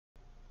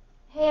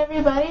Hey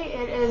everybody,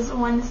 it is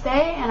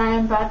Wednesday and I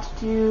am about to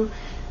do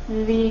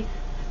the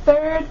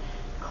third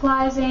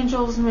Class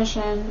Angels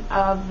mission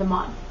of the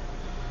month.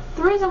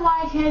 The reason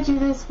why I can't do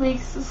this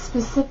week's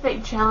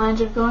specific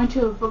challenge of going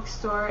to a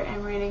bookstore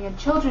and reading a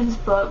children's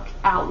book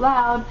out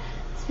loud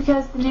is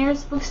because the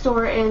nearest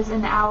bookstore is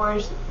an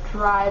hour's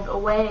drive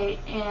away,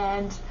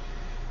 and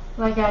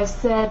like I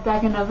said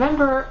back in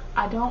November,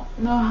 I don't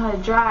know how to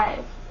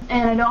drive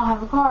and I don't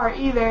have a car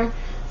either,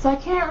 so I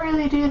can't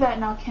really do that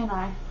now, can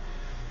I?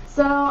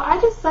 So I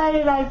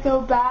decided I'd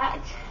go back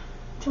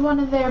to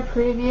one of their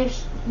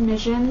previous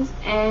missions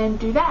and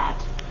do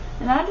that.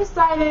 And I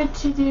decided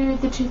to do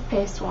the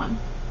toothpaste one,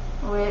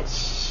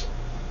 which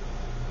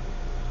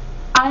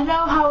I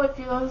know how it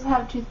feels to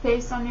have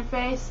toothpaste on your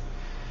face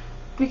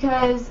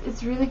because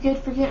it's really good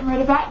for getting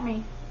rid of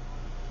acne.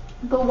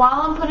 But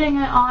while I'm putting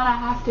it on, I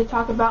have to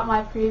talk about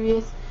my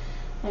previous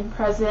and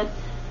present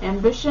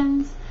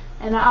ambitions,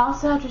 and I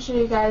also have to show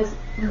you guys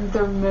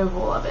the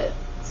removal of it.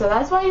 So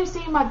that's why you're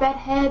seeing my bed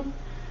head,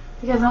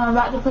 because I'm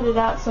about to put it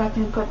up so I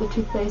can put the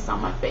toothpaste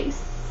on my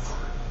face.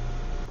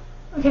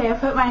 Okay, I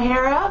put my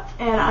hair up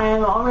and I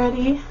am all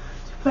ready to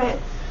put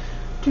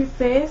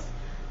toothpaste.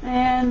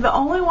 And the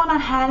only one I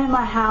had in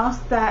my house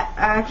that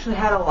I actually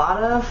had a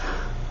lot of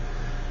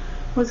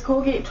was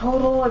Colgate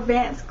Total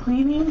Advanced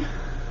Cleaning.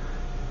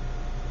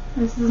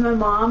 This is my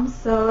mom's,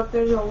 so if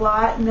there's a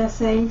lot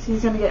missing,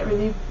 she's going to get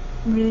really,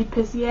 really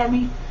pissy at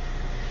me.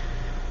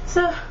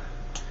 So,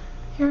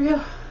 here we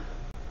go.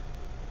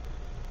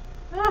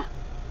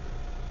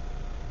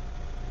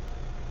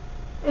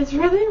 It's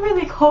really,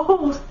 really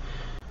cold.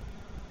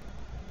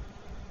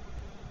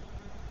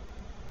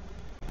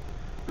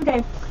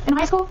 Okay, in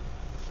high school,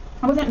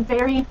 I wasn't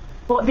very,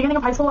 well, at the beginning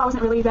of high school, I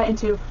wasn't really that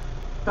into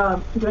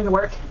doing the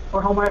work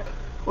or homework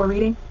or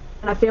reading,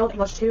 and I failed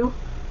English 2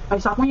 my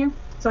sophomore year,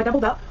 so I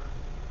doubled up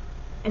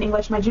in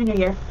English my junior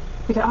year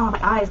because, my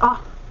eyes,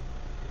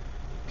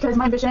 because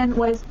my ambition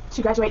was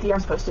to graduate the year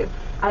I'm supposed to.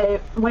 I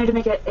wanted to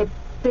make it a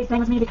big thing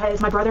with me because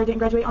my brother didn't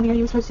graduate on the year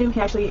he was supposed to.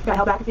 He actually got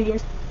held back a few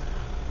years.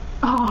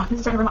 This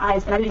is starting to burn my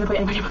eyes, and I didn't even put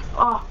anybody in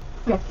my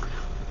okay.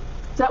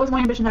 So that was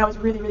one ambition that I was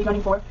really, really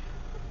gunning for,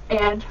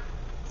 and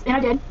I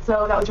did.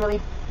 So that was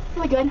really,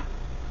 really good.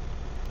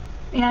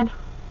 And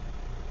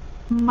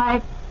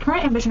my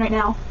current ambition right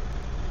now,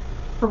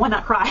 for one,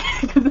 not cry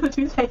because of the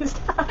toothpaste,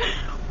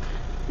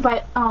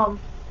 but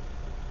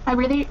I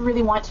really,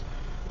 really want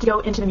to go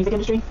into the music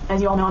industry.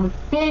 As you all know, I'm a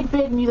big,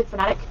 big music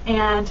fanatic,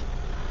 and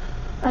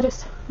I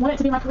just want it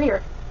to be my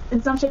career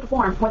in some shape or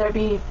form, whether it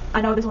be,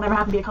 I know this will never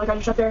happen, be a color guard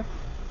instructor,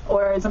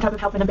 or some type of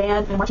help in a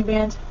band, in a marching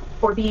band,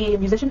 or be a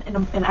musician in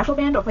an actual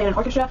band, or play in an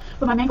orchestra.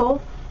 But my main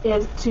goal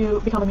is to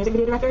become a music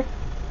video director,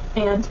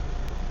 and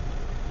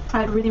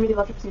I'd really, really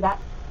love to pursue that,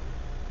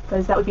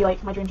 because that would be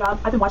like my dream job.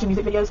 I've been watching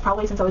music videos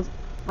probably since I was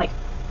like,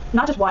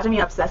 not just watching, I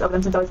mean obsessed over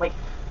them since I was like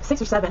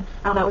 6 or 7.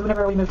 I don't know, it was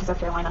whenever we moved to South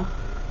Carolina.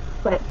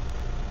 But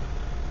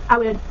I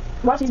would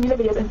watch these music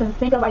videos and then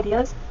think of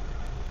ideas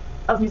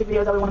of music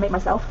videos I would want to make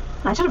myself.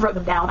 And I should have wrote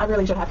them down. I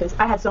really should have, because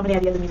I had so many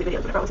ideas of music videos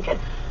whenever I was a kid.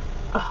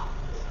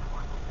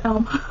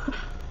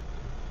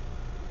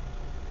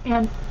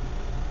 And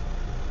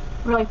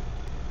really,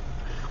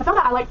 I found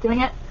that I like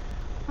doing it.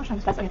 I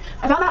found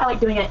that I like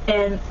doing it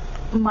in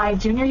my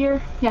junior year.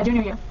 Yeah,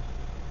 junior year.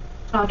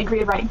 In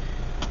creative writing.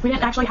 We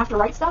didn't actually have to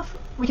write stuff.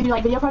 We could do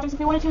like video projects if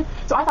we wanted to.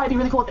 So I thought it'd be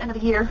really cool at the end of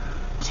the year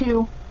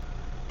to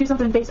do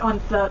something based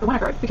on the winter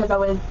guard, because I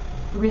was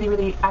really,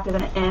 really active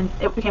in it, and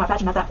it became a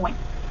passion at that point.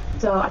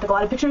 So I took a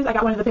lot of pictures. I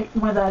got one of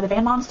the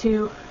band moms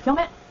to film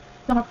my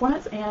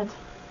performance, and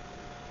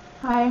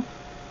I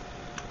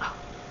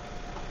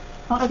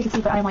don't know if you can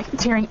see, but I'm like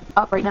tearing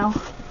up right now.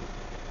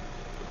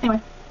 Anyway,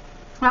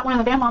 I got one of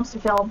the band moms to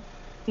film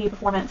the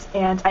performance,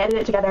 and I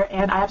edited it together,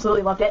 and I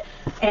absolutely loved it,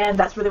 and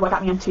that's really what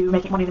got me into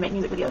wanting to make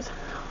music videos.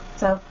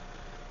 So,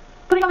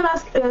 putting on the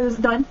mask is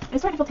done.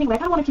 It's starting to feel tingly. I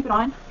kind of want to keep it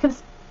on,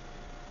 because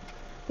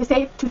they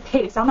say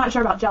toothpaste. I'm not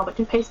sure about gel, but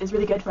toothpaste is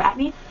really good for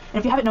acne, and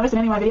if you haven't noticed in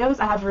any of my videos,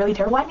 I have really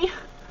terrible acne,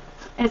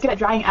 and it's good at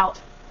drying out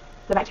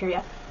the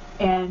bacteria,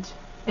 and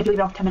if you leave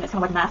it on for 10 minutes,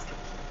 kind of like a mask.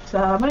 So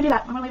I'm going to do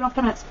that. I'm going to leave it on for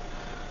 10 minutes.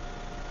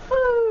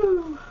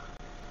 Woo!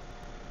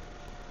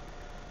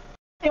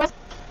 Anyways,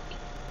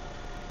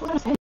 what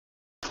was I going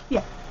to say?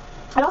 Yeah.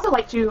 I'd also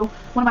like to,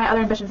 one of my other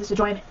ambitions is to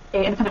join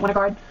an independent winter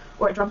guard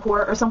or a drum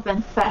corps or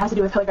something that has to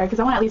do with color guard, because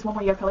I want at least one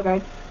more year of color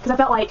guard, because I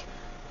felt like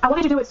I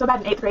wanted to do it so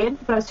bad in 8th grade,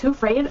 but I was too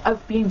afraid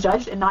of being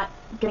judged and not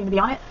getting to be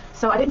on it,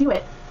 so I didn't do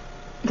it,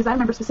 because I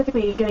remember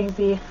specifically getting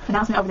the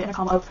announcement over the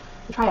intercom of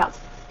the tryouts,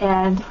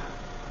 and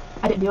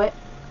I didn't do it.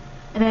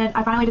 And then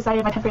I finally decided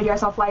in my 10th grade year, I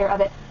saw a flyer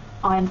of it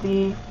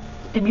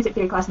in music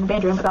theory class in the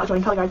band room about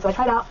joining color guard, so I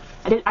tried out.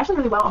 I did actually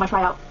really well on my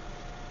tryout.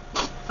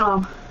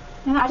 And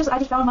I just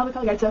fell in love with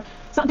color guard, so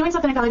doing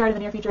something in color guard in the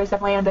near future is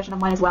definitely an ambition of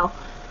mine as well.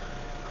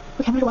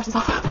 Okay, I'm gonna wash this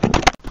off. It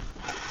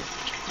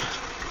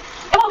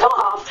won't come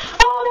off!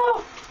 Oh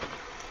no!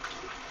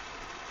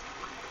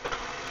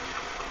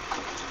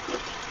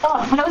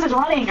 Oh, my nose is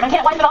running and I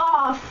can't wipe it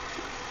off!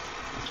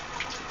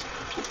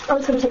 Oh,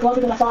 it's gonna take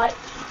longer than I thought.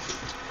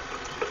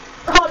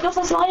 Oh, it feels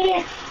so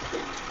slimy.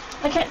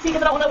 I can't see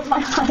because I don't want to open my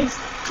eyes.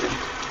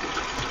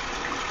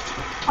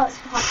 Oh, it's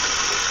hot.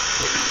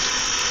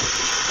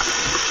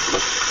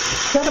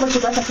 I feel like I wish to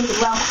brush my teeth as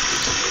well.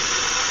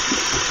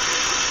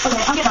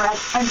 Okay, I'm getting a rag.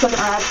 I'm still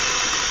getting a rag.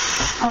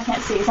 I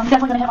can't see, so I'm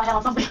definitely going to hit my head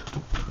on something.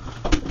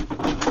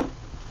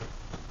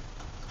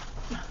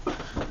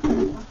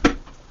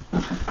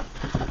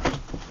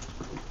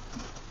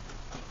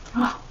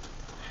 Oh.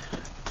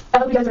 I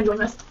hope you guys are enjoying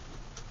this.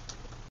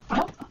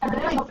 I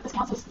really hope that this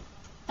counts as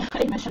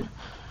a mission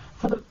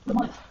for the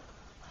month.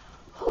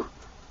 Whew.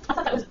 I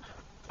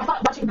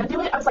thought watching them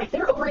do it, I was like,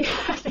 they're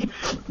overreacting.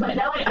 But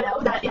now I know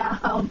that, yeah,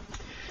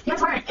 he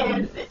has heart,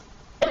 and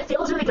it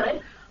feels really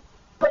good,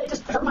 but it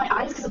just hurt my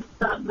eyes because of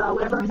the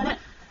whatever is in it.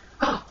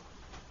 Oh.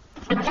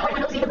 And I can't wipe my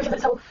nose either because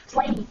it's so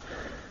slimy.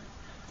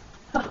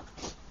 Oh.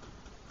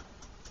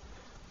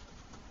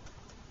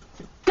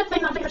 Good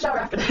thing I'm taking a shower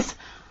after this.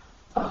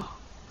 Oh.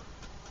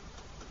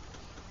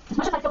 As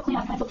much as I feel clean,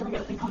 I kind of feel dirty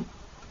at the same time.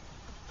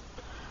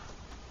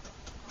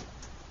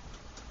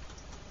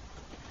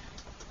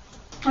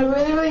 I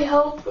really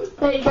hope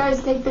that you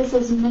guys take this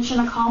as mission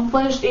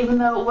accomplished, even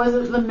though it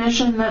wasn't the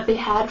mission that they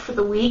had for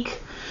the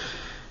week.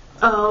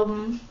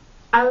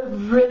 I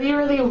would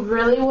really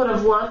would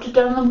have loved to have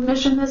done the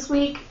mission this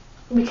week,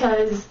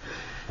 because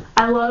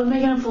I love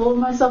making a fool of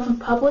myself in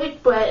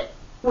public, but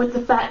with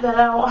the fact that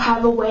I don't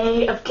have a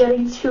way of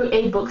getting to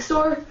a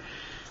bookstore,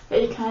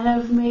 it kind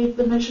of made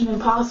the mission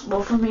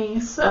impossible for me,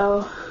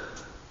 so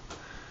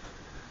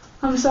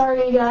I'm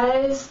sorry, you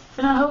guys,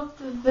 and I hope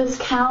that this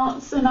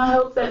counts, and I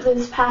hope that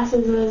this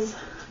passes as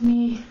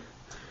me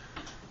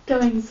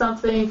doing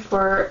something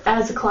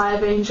as a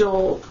Clive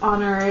Angel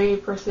honorary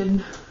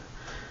person.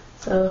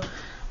 So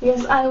I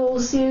guess I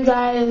will see you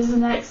guys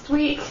next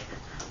week.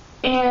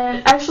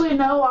 And actually,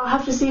 no, I'll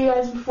have to see you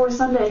guys before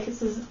Sunday,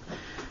 because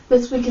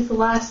this week is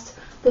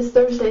this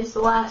Thursday is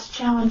the last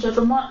challenge of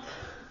the month.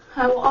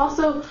 I will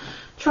also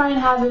try and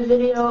have a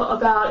video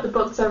about the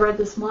books I read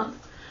this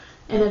month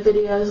in a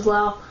video as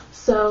well.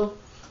 So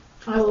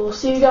I will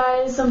see you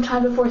guys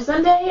sometime before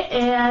Sunday,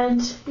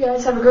 and you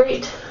guys have a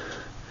great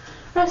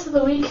rest of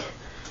the week.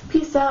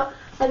 Peace out.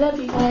 I love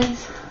you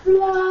guys.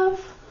 Love.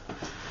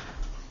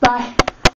 Bye.